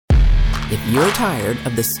If you're tired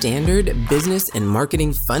of the standard business and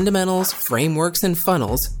marketing fundamentals, frameworks, and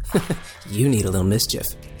funnels, you need a little mischief.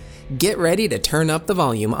 Get ready to turn up the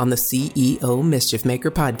volume on the CEO Mischief Maker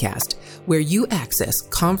podcast, where you access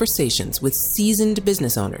conversations with seasoned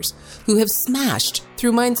business owners who have smashed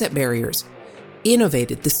through mindset barriers,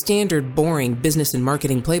 innovated the standard boring business and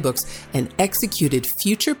marketing playbooks, and executed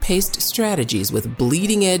future-paced strategies with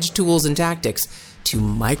bleeding-edge tools and tactics to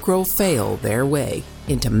micro-fail their way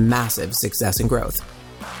into massive success and growth.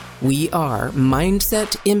 We are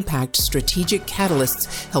Mindset Impact Strategic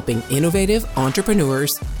Catalysts helping innovative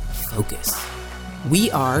entrepreneurs focus.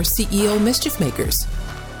 We are CEO Mischief Makers.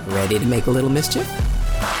 Ready to make a little mischief?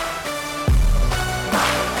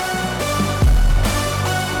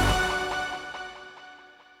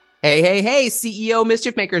 Hey, CEO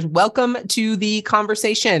Mischief Makers. Welcome to the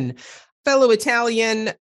conversation. Fellow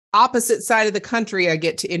Italian, opposite side of the country, I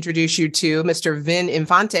get to introduce you to Mr. Vin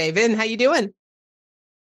Infante. Vin, how you doing?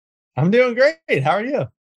 I'm doing great. How are you?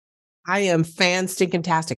 I am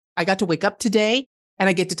fan-stinking-tastic. I got to wake up today and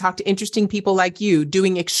I get to talk to interesting people like you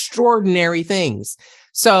doing extraordinary things.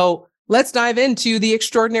 So let's dive into the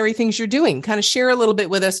extraordinary things you're doing. Kind of share a little bit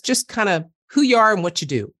with us, just kind of who you are and what you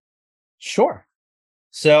do. Sure.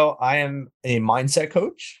 So I am a mindset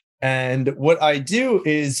coach. And what I do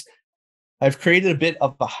is I've created a bit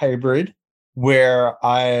of a hybrid where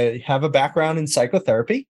I have a background in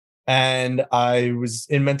psychotherapy. And I was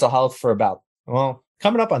in mental health for about,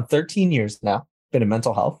 coming up on 13 years now, been in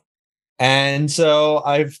mental health. And so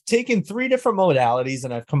I've taken 3 different modalities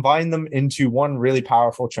and I've combined them into one really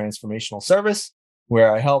powerful transformational service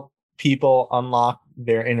where I help people unlock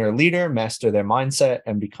their inner leader, master their mindset,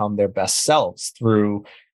 and become their best selves through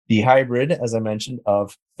the hybrid, as I mentioned,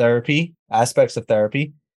 of therapy, aspects of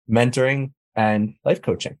therapy, mentoring, and life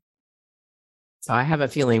coaching. So I have a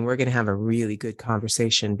feeling we're going to have a really good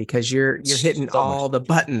conversation because you're hitting all the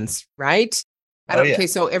buttons, right? Okay,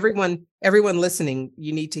 so everyone listening,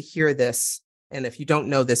 you need to hear this. And if you don't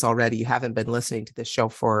know this already, you haven't been listening to this show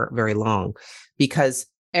for very long, because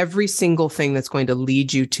every single thing that's going to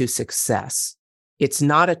lead you to success, it's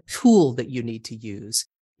not a tool that you need to use.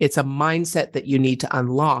 It's a mindset that you need to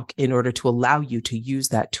unlock in order to allow you to use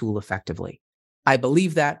that tool effectively. I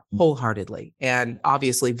believe that wholeheartedly. And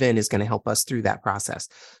obviously, Vin is going to help us through that process.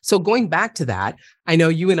 So going back to that, I know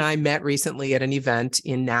you and I met recently at an event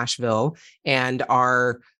in Nashville, and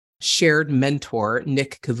our shared mentor,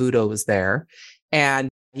 Nick Cavuto, was there. And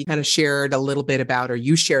he kind of shared a little bit about, or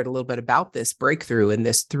you shared a little bit about this breakthrough in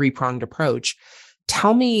this 3-pronged approach.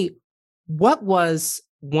 Tell me, what was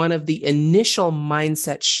one of the initial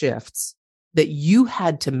mindset shifts that you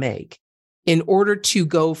had to make in order to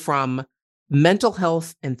go from mental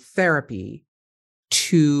health and therapy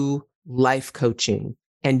to life coaching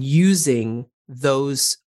and using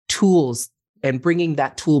those tools and bringing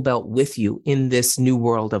that tool belt with you in this new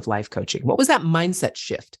world of life coaching? What was that mindset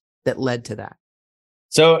shift that led to that?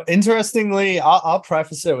 So interestingly, I'll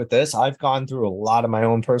preface it with this. I've gone through a lot of my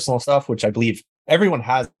own personal stuff, which I believe everyone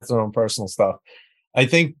has their own personal stuff. I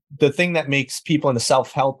think the thing that makes people in the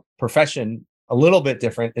self-help profession a little bit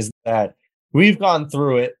different is that we've gone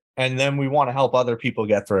through it and then we want to help other people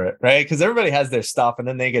get through it, right? Because everybody has their stuff and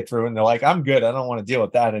then they get through and they're like, I'm good. I don't want to deal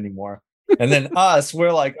with that anymore. And then us,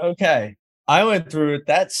 we're like, okay, I went through it.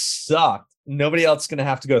 That sucked. Nobody else is going to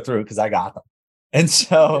have to go through it because I got them. And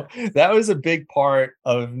so that was a big part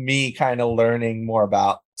of me kind of learning more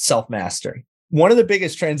about self-mastery. One of the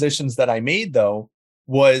biggest transitions that I made, though,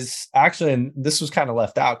 was actually, and this was kind of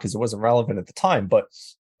left out because it wasn't relevant at the time, but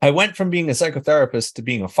I went from being a psychotherapist to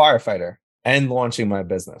being a firefighter and launching my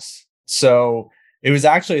business. So it was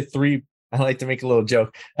actually I like to make a little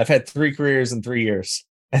joke. I've had 3 careers in 3 years.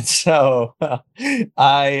 And so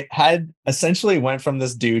I had essentially went from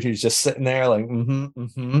this dude who's just sitting there like,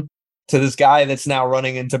 to this guy that's now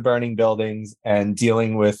running into burning buildings and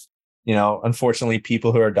dealing with, unfortunately,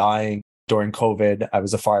 people who are dying during COVID. I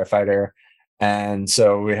was a firefighter. And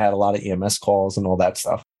so we had a lot of EMS calls and all that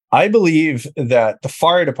stuff. I believe that the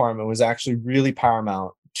fire department was actually really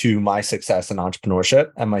paramount to my success in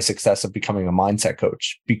entrepreneurship and my success of becoming a mindset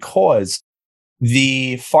coach, because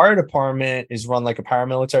the fire department is run like a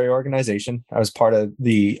paramilitary organization. I was part of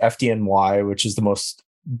the FDNY, which is the most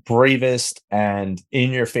bravest and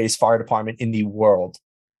in-your-face fire department in the world.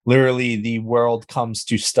 Literally, the world comes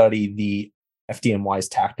to study the FDNY's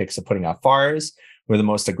tactics of putting out fires. We're the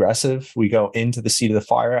most aggressive. We go into the seat of the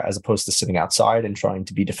fire as opposed to sitting outside and trying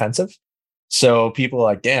to be defensive. So people are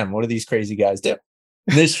like, damn, what do these crazy guys do?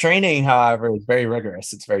 This training, however, is very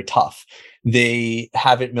rigorous. It's very tough. They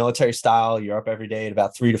have it military style. You're up every day at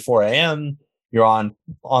about 3 to 4 a.m. You're on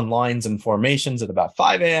lines and formations at about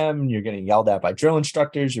 5 a.m. You're getting yelled at by drill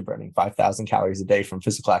instructors. You're burning 5,000 calories a day from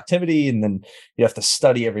physical activity. And then you have to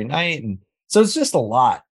study every night. And so it's just a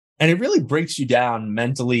lot. And it really breaks you down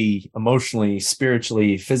mentally, emotionally,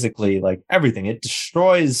 spiritually, physically, like everything. It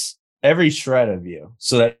destroys every shred of you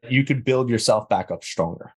so that you could build yourself back up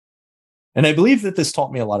stronger. And I believe that this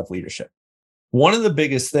taught me a lot of leadership. One of the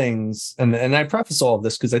biggest things, and I preface all of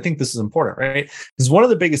this because I think this is important, right? Because one of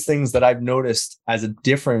the biggest things that I've noticed as a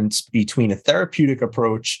difference between a therapeutic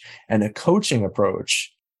approach and a coaching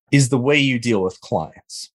approach is the way you deal with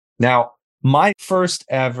clients. Now, my first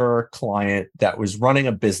ever client that was running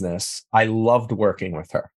a business, I loved working with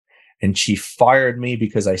her, and she fired me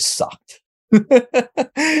because I sucked.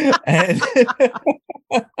 And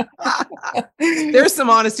there's some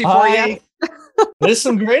honesty for you. There's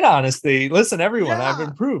some great honesty. Listen, everyone, I've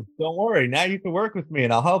improved. Don't worry. Now you can work with me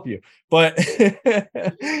and I'll help you. But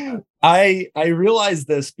I realized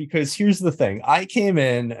this because here's the thing. I came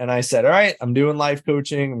in and I said, all right, I'm doing life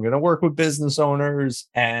coaching. I'm going to work with business owners,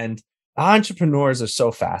 and entrepreneurs are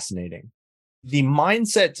so fascinating. The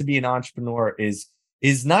mindset to be an entrepreneur is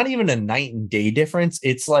not even a night and day difference.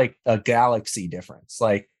 It's like a galaxy difference.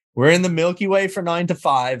 Like, we're in the Milky Way for 9 to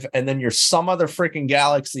 5, and then you're some other freaking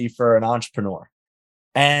galaxy for an entrepreneur.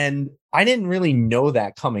 And I didn't really know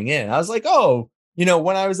that coming in. I was like, oh,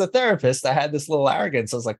 when I was a therapist, I had this little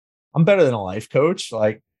arrogance. I was like, I'm better than a life coach.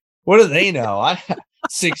 Like, what do they know? I had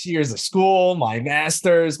 6 years of school, my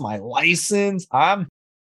master's, my license. I'm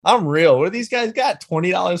real. What do these guys got?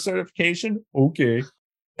 $20 certification? Okay.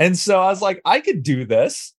 And so I was like, I could do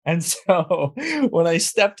this. And so when I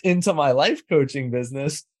stepped into my life coaching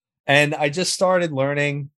business, and I just started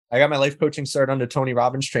learning, I got my life coaching cert under Tony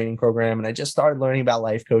Robbins training program, and I just started learning about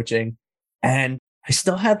life coaching. And I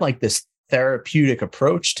still had like this therapeutic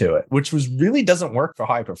approach to it, which really doesn't work for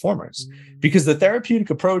high performers, because the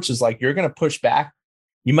therapeutic approach is like, you're going to push back.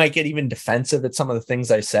 You might get even defensive at some of the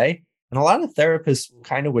things I say. And a lot of therapists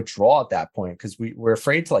kind of withdraw at that point because we're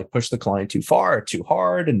afraid to like push the client too far or too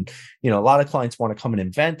hard. And, a lot of clients want to come and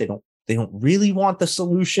invent. They don't really want the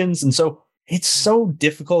solutions. And so it's so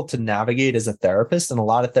difficult to navigate as a therapist. And a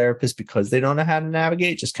lot of therapists, because they don't know how to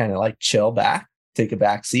navigate, just kind of like chill back, take a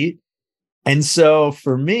back seat. And so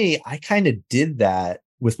for me, I kind of did that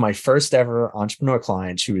with my first ever entrepreneur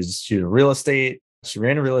client. She was real estate. She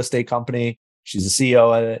ran a real estate company. She's a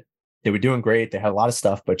CEO at it. They were doing great. They had a lot of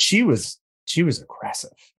stuff, but she was aggressive,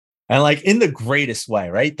 and like in the greatest way,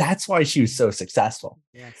 right? That's why she was so successful.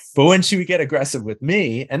 Yes. But when she would get aggressive with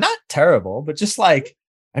me, and not terrible, but just like,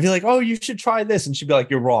 I'd be like, oh, you should try this. And she'd be like,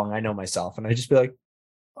 you're wrong. I know myself. And I'd just be like,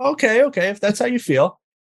 okay, if that's how you feel.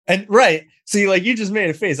 And right. See, like, you just made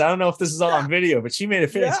a face. I don't know if this is all on video, but she made a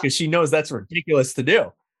face because she knows that's ridiculous to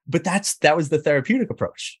do. But that was the therapeutic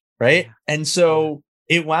approach. Right. Yeah. And so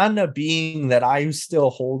it wound up being that I was still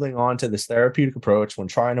holding on to this therapeutic approach when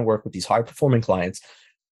trying to work with these high performing clients.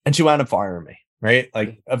 And she wound up firing me. Right.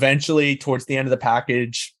 Like, eventually towards the end of the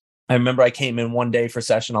package, I remember I came in one day for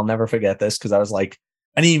session. I'll never forget this, because I was like,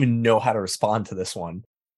 I didn't even know how to respond to this one.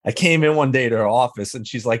 I came in one day to her office and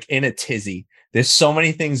she's like in a tizzy. There's so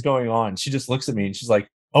many things going on. She just looks at me and she's like,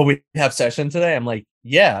 oh, we have session today? I'm like,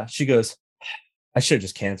 yeah. She goes, I should have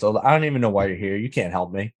just canceled. I don't even know why you're here. You can't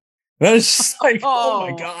help me. And I was just like,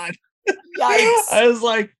 oh my God. Yikes. I was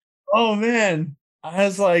like, oh man. I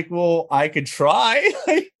was like, well, I could try.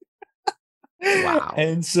 Wow.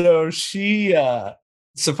 And so she,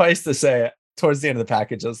 suffice to say, towards the end of the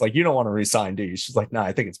package, I was like, you don't want to resign, do you? She's like, no,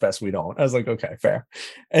 I think it's best we don't. I was like, okay, fair.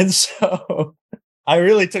 And so I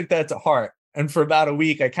really took that to heart. And for about a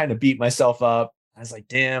week, I kind of beat myself up. I was like,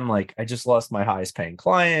 damn, like, I just lost my highest paying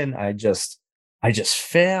client. I just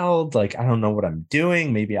failed. Like, I don't know what I'm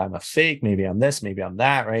doing. Maybe I'm a fake. Maybe I'm this. Maybe I'm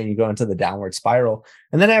that. Right. And you go into the downward spiral.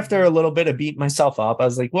 And then after a little bit of beating myself up, I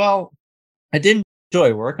was like, well, I didn't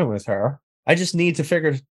enjoy working with her. I just need to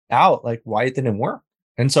figure out like why it didn't work.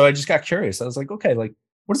 And so I just got curious. I was like, okay, like,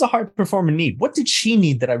 what does a high performer need? What did she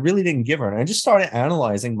need that I really didn't give her? And I just started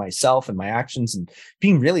analyzing myself and my actions and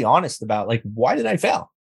being really honest about, like, why did I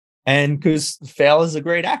fail? And because fail is a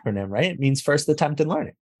great acronym, right? It means first attempt in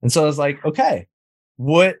learning. And so I was like, okay,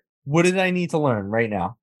 what did I need to learn right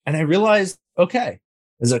now? And I realized, okay,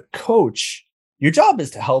 as a coach, your job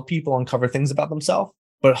is to help people uncover things about themselves,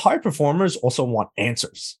 but high performers also want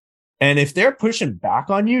answers. And if they're pushing back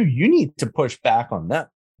on you, you need to push back on them.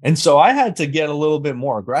 And so I had to get a little bit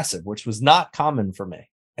more aggressive, which was not common for me.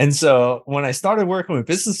 And so when I started working with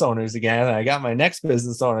business owners again, and I got my next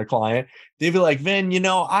business owner client, they'd be like, Vin,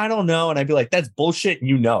 I don't know. And I'd be like, that's bullshit. And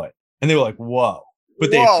you know it. And they were like, whoa. But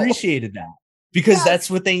they appreciated that because that's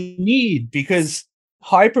what they need. Because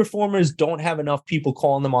high performers don't have enough people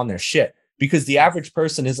calling them on their shit because the average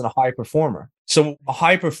person isn't a high performer. So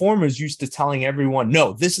high performers used to telling everyone,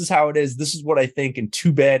 no, this is how it is. This is what I think. And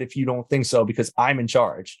too bad if you don't think so, because I'm in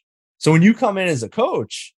charge. So when you come in as a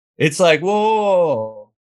coach, it's like,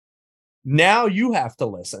 whoa, now you have to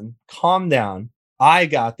listen, calm down. I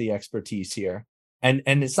got the expertise here. And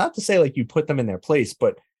it's not to say like you put them in their place,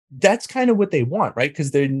 but that's kind of what they want, right?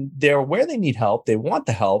 Because they're where they need help. They want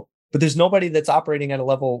the help, but there's nobody that's operating at a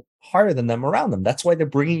level higher than them around them. That's why they're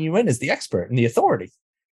bringing you in as the expert and the authority.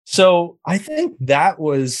 So I think that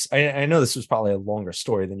was, I know this was probably a longer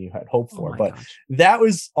story than you had hoped for, but that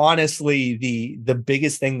was honestly the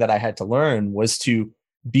biggest thing that I had to learn was to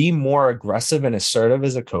be more aggressive and assertive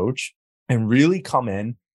as a coach and really come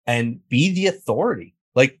in and be the authority.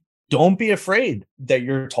 Like, don't be afraid that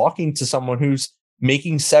you're talking to someone who's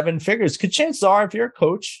making 7 figures. Because chances are, if you're a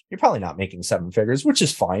coach, you're probably not making 7 figures, which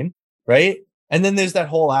is fine, right? And then there's that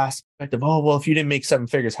whole aspect of, oh, well, if you didn't make 7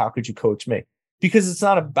 figures, how could you coach me? Because it's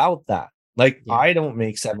not about that. Like, I don't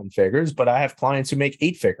make 7 figures, but I have clients who make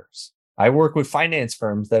 8 figures. I work with finance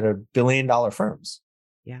firms that are billion-dollar firms.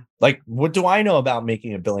 Yeah. Like, what do I know about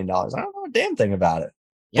making $1 billion? I don't know a damn thing about it,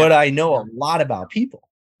 but I know a lot about people,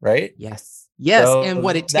 right? Yes. So and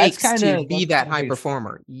what it takes to be that high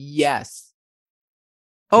performer. Yes.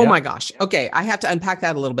 Oh my gosh. Okay. I have to unpack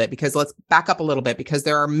that a little bit, because let's back up a little bit, because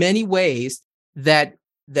there are many ways that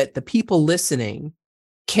the people listening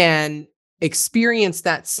can experience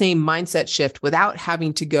that same mindset shift without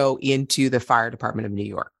having to go into the fire department of New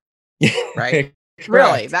York. Right?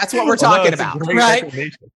 Really. That's what we're talking about.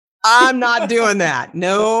 Right? I'm not doing that.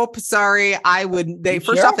 Nope. Sorry. I wouldn't.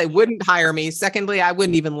 First off, they wouldn't hire me. Secondly, I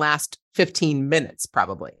wouldn't even last 15 minutes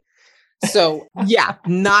probably. So yeah,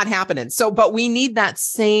 not happening. So, but we need that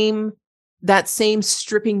same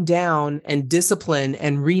stripping down and discipline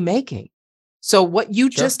and remaking. So what you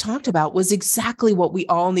just talked about was exactly what we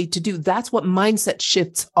all need to do. That's what mindset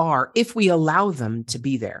shifts are, if we allow them to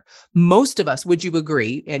be there. Most of us, would you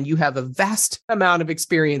agree, and you have a vast amount of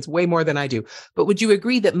experience, way more than I do, but would you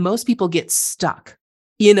agree that most people get stuck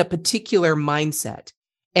in a particular mindset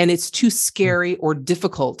and it's too scary or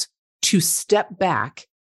difficult to step back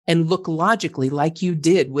and look logically like you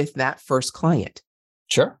did with that first client?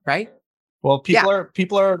 Sure. Right? Well,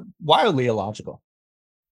 people are wildly illogical.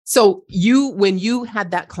 So when you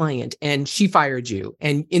had that client and she fired you,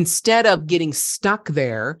 and instead of getting stuck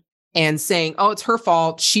there and saying, oh, it's her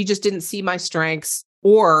fault, she just didn't see my strengths,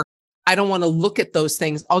 or I don't want to look at those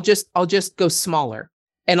things, I'll just go smaller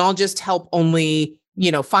and I'll just help only,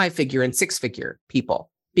 5-figure and 6-figure people,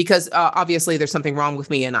 because obviously there's something wrong with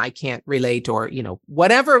me and I can't relate, or,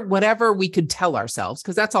 whatever we could tell ourselves,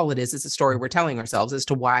 because that's all it is. It's a story we're telling ourselves as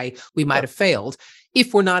to why we might have failed,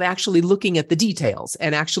 if we're not actually looking at the details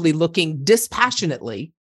and actually looking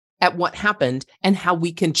dispassionately at what happened and how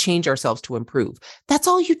we can change ourselves to improve. That's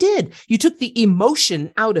all you did. You took the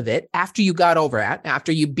emotion out of it after you got over it,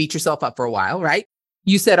 after you beat yourself up for a while, right?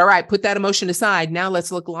 You said, all right, put that emotion aside. Now let's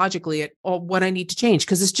look logically at what I need to change.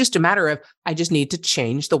 Because it's just a matter of, I just need to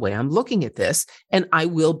change the way I'm looking at this and I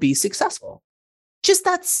will be successful. Just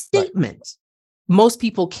that statement, most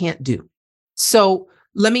people can't do. So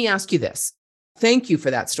let me ask you this. Thank you for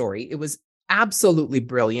that story. It was absolutely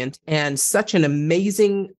brilliant and such an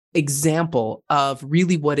amazing example of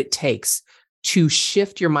really what it takes to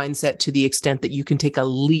shift your mindset to the extent that you can take a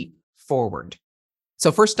leap forward.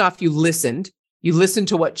 So first off, you listened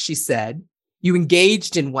to what she said. You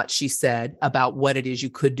engaged in what she said about what it is you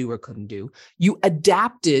could do or couldn't do. You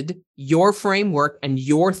adapted your framework and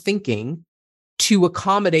your thinking to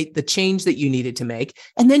accommodate the change that you needed to make.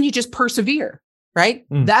 And then you just persevere. Right?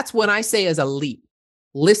 That's what I say as a leap.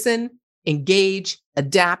 Listen, engage,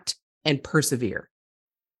 adapt, and persevere.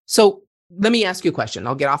 So let me ask you a question.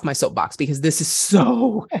 I'll get off my soapbox because this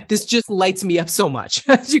just lights me up so much,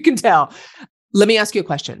 as you can tell. Let me ask you a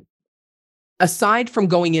question. Aside from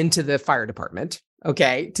going into the fire department,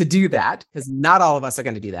 to do that, because not all of us are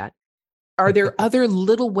going to do that, are there other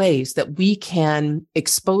little ways that we can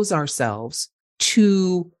expose ourselves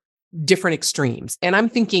to different extremes? And I'm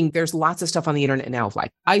thinking there's lots of stuff on the internet now of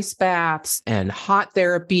like ice baths and hot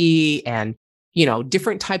therapy and,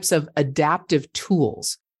 different types of adaptive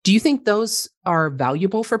tools. Do you think those are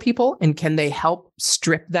valuable for people, and can they help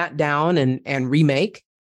strip that down and remake?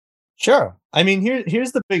 Sure. I mean,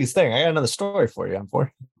 here's the biggest thing. I got another story for you.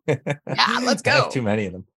 Yeah, let's go. I have too many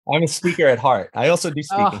of them. I'm a speaker at heart. I also do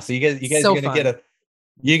speaking. So you guys are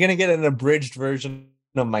gonna get an abridged version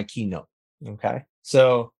of my keynote. Okay.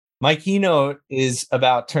 So my keynote is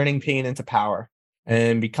about turning pain into power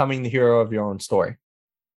and becoming the hero of your own story.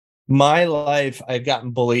 My life, I've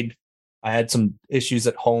gotten bullied I had some issues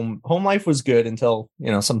at home. Home life was good until,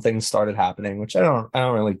 some things started happening, which I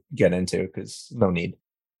don't really get into because no need.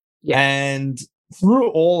 Yeah. And through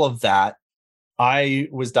all of that, I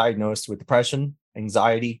was diagnosed with depression,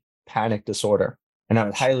 anxiety, panic disorder, and I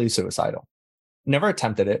was highly suicidal. Never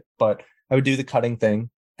attempted it, but I would do the cutting thing.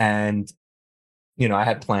 And, I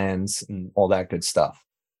had plans and all that good stuff.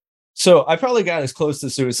 So I probably got as close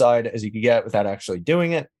to suicide as you could get without actually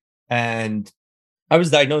doing it. And I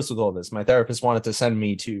was diagnosed with all this. My therapist wanted to send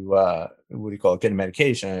me to, getting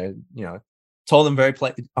medication. I, told him very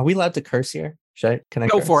plain. Are we allowed to curse here? Can I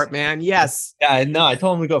go curse? for it, man? Yes. Yeah, no, I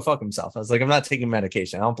told him to go fuck himself. I was like, I'm not taking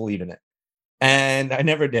medication. I don't believe in it. And I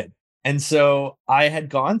never did. And so I had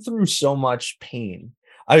gone through so much pain.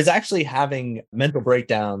 I was actually having mental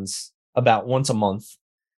breakdowns about once a month.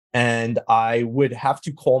 And I would have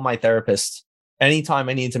to call my therapist anytime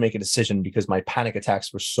I needed to make a decision because my panic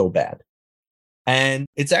attacks were so bad. And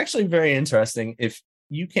it's actually very interesting. If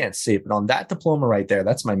you can't see it, but on that diploma right there,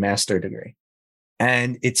 that's my master's degree.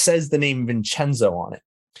 And it says the name Vincenzo on it.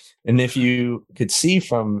 And if you could see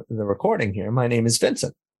from the recording here, my name is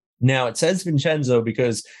Vincent. Now it says Vincenzo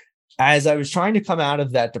because as I was trying to come out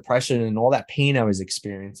of that depression and all that pain I was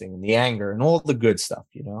experiencing and the anger and all the good stuff,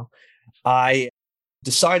 I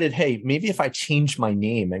decided, hey, maybe if I change my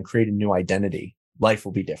name and create a new identity, life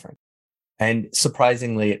will be different. And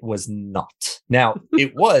surprisingly, it was not. Now,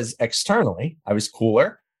 it was externally. I was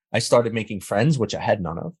cooler. I started making friends, which I had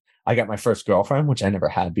none of. I got my first girlfriend, which I never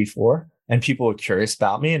had before. And people were curious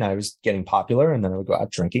about me and I was getting popular. And then I would go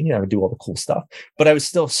out drinking and I would do all the cool stuff. But I was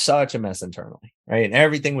still such a mess internally, right? And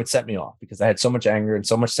everything would set me off because I had so much anger and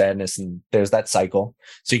so much sadness. And there's that cycle.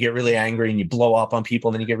 So you get really angry and you blow up on people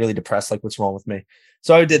and then you get really depressed, like what's wrong with me?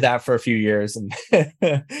 So I did that for a few years. And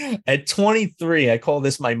at 23, I call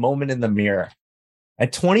this my moment in the mirror.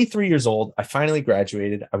 At 23 years old, I finally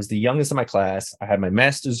graduated. I was the youngest in my class. I had my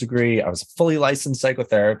master's degree. I was a fully licensed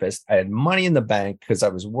psychotherapist. I had money in the bank because I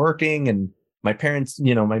was working and my parents,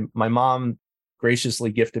 my mom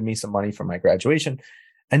graciously gifted me some money for my graduation.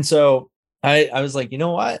 And so I was like, you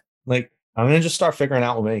know what? Like, I'm going to just start figuring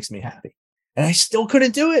out what makes me happy. And I still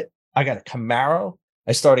couldn't do it. I got a Camaro.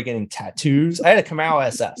 I started getting tattoos. I had a Camaro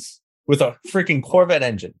SS with a freaking Corvette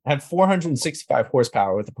engine. I had 465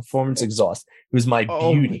 horsepower with a performance exhaust. It was my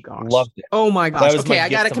beauty. Loved it. Oh my gosh. Okay, I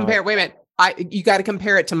got to compare. Wait a minute. You got to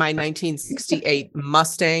compare it to my 1968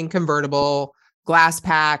 Mustang convertible, glass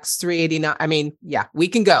packs, 389. I mean, yeah, we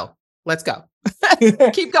can go. Let's go.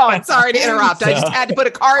 Keep going. Sorry to interrupt. I just had to put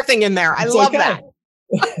a car thing in there. I love that.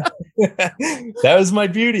 That was my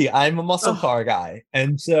beauty. I'm a muscle car guy.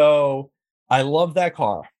 And so I love that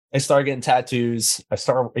car. I started getting tattoos. I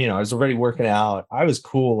was already working out. I was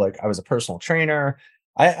cool. Like I was a personal trainer.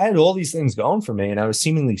 I had all these things going for me and I was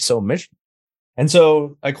seemingly so miserable. And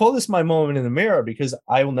so I call this my moment in the mirror because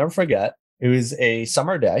I will never forget. It was a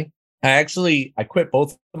summer day. I quit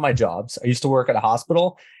both of my jobs. I used to work at a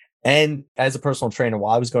hospital and as a personal trainer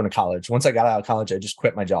while I was going to college. Once I got out of college, I just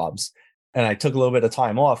quit my jobs and I took a little bit of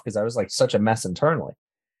time off because I was like such a mess internally.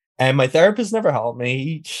 And my therapist never helped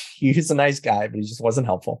me. He's a nice guy, but he just wasn't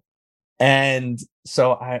helpful. And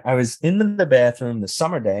so I was in the bathroom this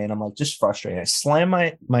summer day and I'm like, just frustrated. I slam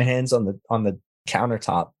my hands on the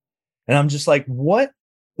countertop and I'm just like, what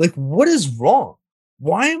is wrong?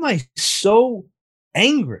 Why am I so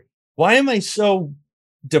angry? Why am I so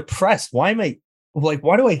depressed? Why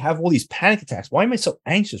do I have all these panic attacks? Why am I so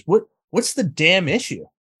anxious? What's the damn issue?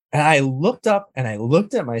 And I looked up and I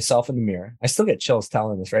looked at myself in the mirror. I still get chills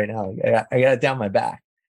telling this right now. I got it down my back.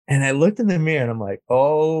 And I looked in the mirror and I'm like,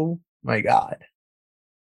 oh my God.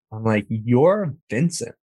 I'm like, you're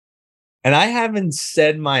Vincent. And I haven't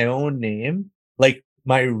said my own name, like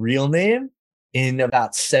my real name, in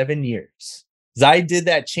about 7 years. Because I did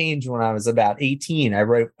that change when I was about 18. I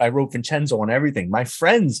wrote Vincenzo on everything. My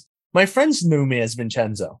friends knew me as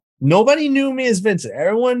Vincenzo. Nobody knew me as Vincent.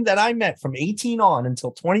 Everyone that I met from 18 on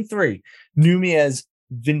until 23 knew me as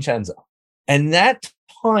Vincenzo. And that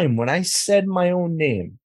time when I said my own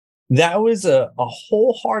name, that was a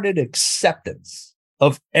wholehearted acceptance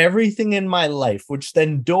of everything in my life, which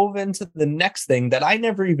then dove into the next thing that I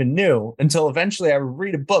never even knew until eventually I would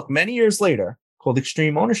read a book many years later called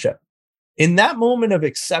Extreme Ownership. In that moment of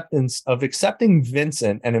acceptance, of accepting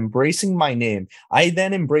Vincent and embracing my name, I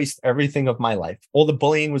then embraced everything of my life. All the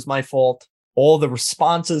bullying was my fault. All the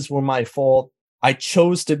responses were my fault. I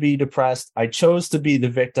chose to be depressed. I chose to be the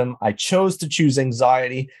victim. I chose to choose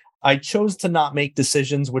anxiety. I chose to not make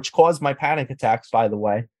decisions, which caused my panic attacks, by the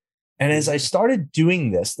way. And as I started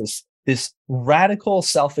doing this radical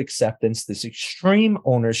self-acceptance, this extreme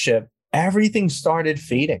ownership, everything started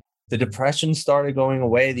fading. The depression started going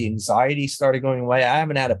away. The anxiety started going away. I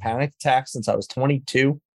haven't had a panic attack since I was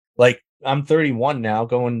 22. Like, I'm 31 now,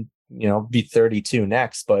 going, be 32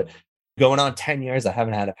 next, but going on 10 years, I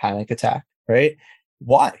haven't had a panic attack, right?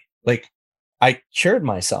 Why? Like, I cured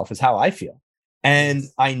myself is how I feel. And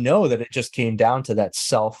I know that it just came down to that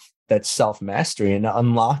self mastery and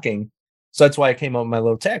unlocking. So that's why I came up with my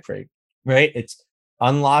low tech rate, right? It's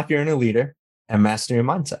unlock your inner leader and master your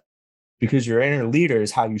mindset, because your inner leader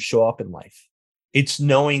is how you show up in life. It's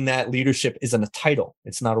knowing that leadership isn't a title.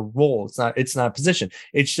 It's not a role. It's not a position.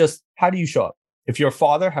 It's just, how do you show up? If you're a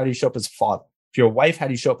father, how do you show up as a father? If you're a wife, how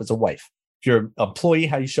do you show up as a wife? If you're an employee,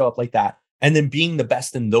 how do you show up like that? And then being the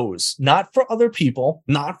best in those, not for other people,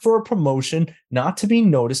 not for a promotion, not to be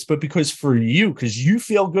noticed, but because you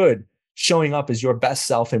feel good showing up as your best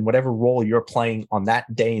self in whatever role you're playing on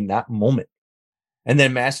that day, in that moment. And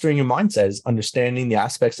then mastering your mindset is understanding the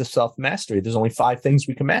aspects of self-mastery. There's only 5 things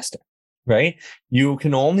we can master, right? You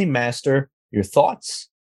can only master your thoughts,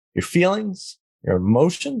 your feelings, your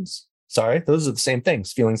emotions. Sorry, those are the same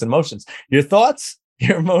things, feelings and emotions. Your thoughts,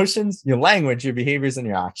 your emotions, your language, your behaviors, and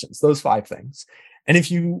your actions. Those 5 things. And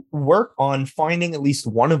if you work on finding at least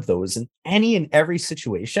one of those in any and every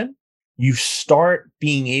situation, you start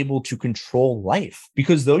being able to control life.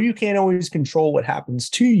 Because though you can't always control what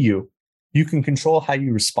happens to you, you can control how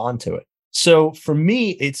you respond to it. So for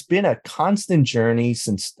me, it's been a constant journey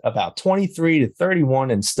since about 23 to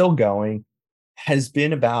 31 and still going, has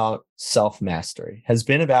been about self-mastery, has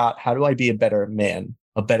been about, how do I be a better man,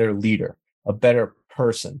 a better leader, a better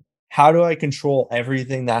person? How do I control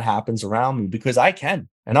everything that happens around me? Because I can,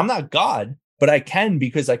 and I'm not God, but I can,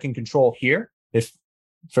 because I can control here.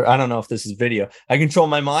 I don't know if this is video, I control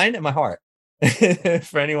my mind and my heart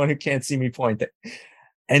for anyone who can't see me pointing.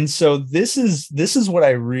 And so this is what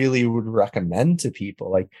I really would recommend to people.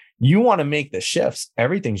 Like, you want to make the shifts.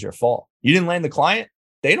 Everything's your fault. You didn't land the client.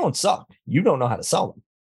 They don't suck. You don't know how to sell them.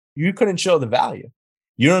 You couldn't show the value.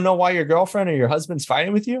 You don't know why your girlfriend or your husband's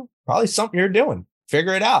fighting with you. Probably something you're doing.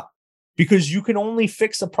 Figure it out, because you can only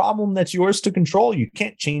fix a problem that's yours to control. You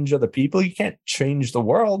can't change other people. You can't change the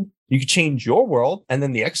world. You can change your world, and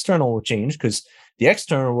then the external will change, because the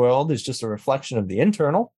external world is just a reflection of the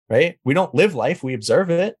internal, right? We don't live life, we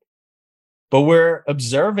observe it, but we're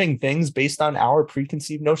observing things based on our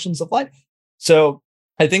preconceived notions of life. So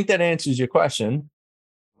I think that answers your question,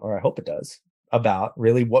 or I hope it does, about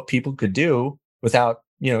really what people could do without,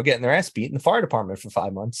 getting their ass beat in the fire department for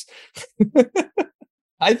 5 months.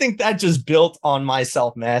 I think that just built on my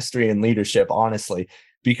self-mastery and leadership, honestly,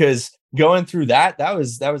 because going through that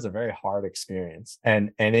was a very hard experience.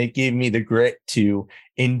 And it gave me the grit to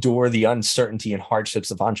endure the uncertainty and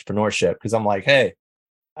hardships of entrepreneurship. Because I'm like, hey,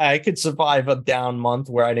 I could survive a down month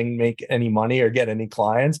where I didn't make any money or get any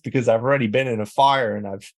clients, because I've already been in a fire and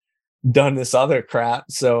I've done this other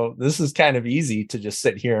crap. So this is kind of easy to just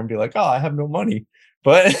sit here and be like, oh, I have no money.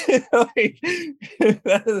 But like,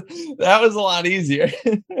 that was a lot easier.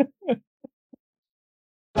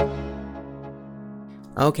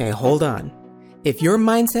 Okay, hold on. If your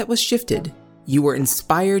mindset was shifted, you were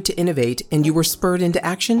inspired to innovate, and you were spurred into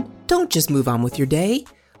action, don't just move on with your day.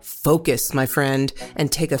 Focus, my friend,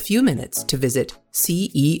 and take a few minutes to visit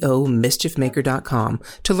CEOmischiefmaker.com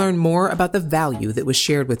to learn more about the value that was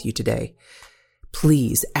shared with you today.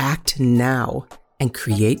 Please act now and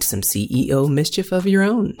create some CEO mischief of your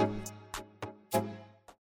own.